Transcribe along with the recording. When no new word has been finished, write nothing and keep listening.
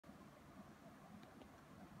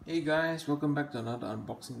Hey guys, welcome back to another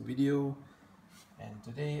unboxing video, and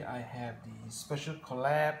today I have the special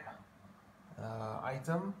collab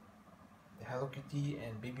item, the Hello Kitty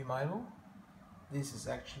and Baby Milo. This is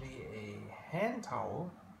actually a hand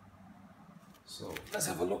towel, so let's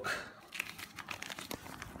have a look.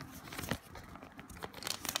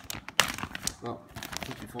 Well,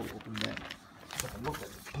 before we open that, let's have a look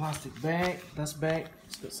at the plastic bag, dust bag.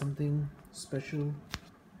 It's got something special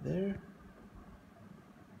there.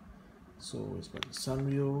 So it's got the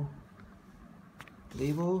Sanrio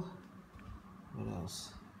label. What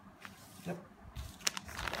else? Yep.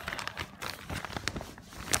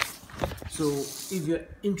 So if you're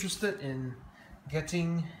interested in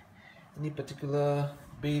getting any particular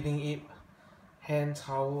bathing ape hand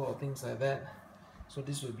towel or things like that, so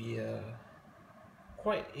this would be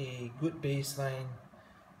quite a good baseline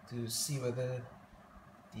to see whether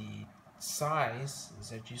the size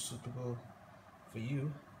is actually suitable for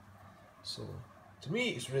you. So to me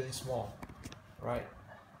it's really small, right?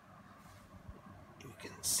 You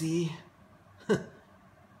can see it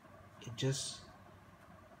just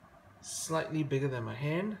slightly bigger than my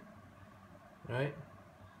hand, right?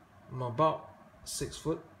 I'm about 6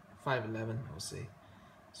 foot, 5'11", I'll say.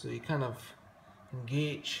 So you kind of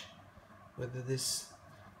engage whether this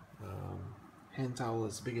hand towel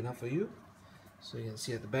is big enough for you. So you can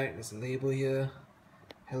see at the back there's a label here,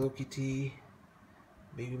 Hello Kitty,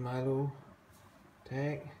 Baby Milo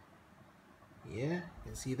tag. Yeah, you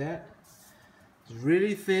can see that. It's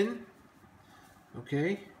really thin.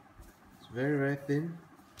 Okay, it's very thin.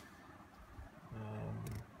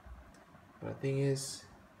 But the thing is,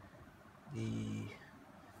 the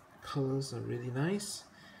colors are really nice,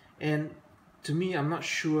 and to me, I'm not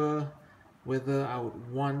sure whether I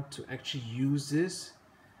would want to actually use this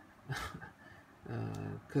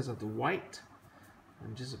because of the white.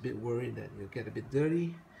 I'm just a bit worried that you'll get a bit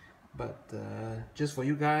dirty, but just for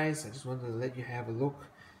you guys, I just wanted to let you have a look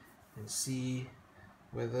and see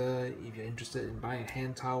whether if you're interested in buying a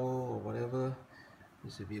hand towel or whatever,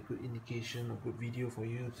 this would be a good indication or good video for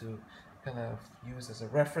you to kind of use as a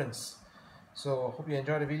reference. So hope you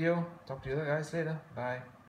enjoyed the video. Talk to you guys later. Bye.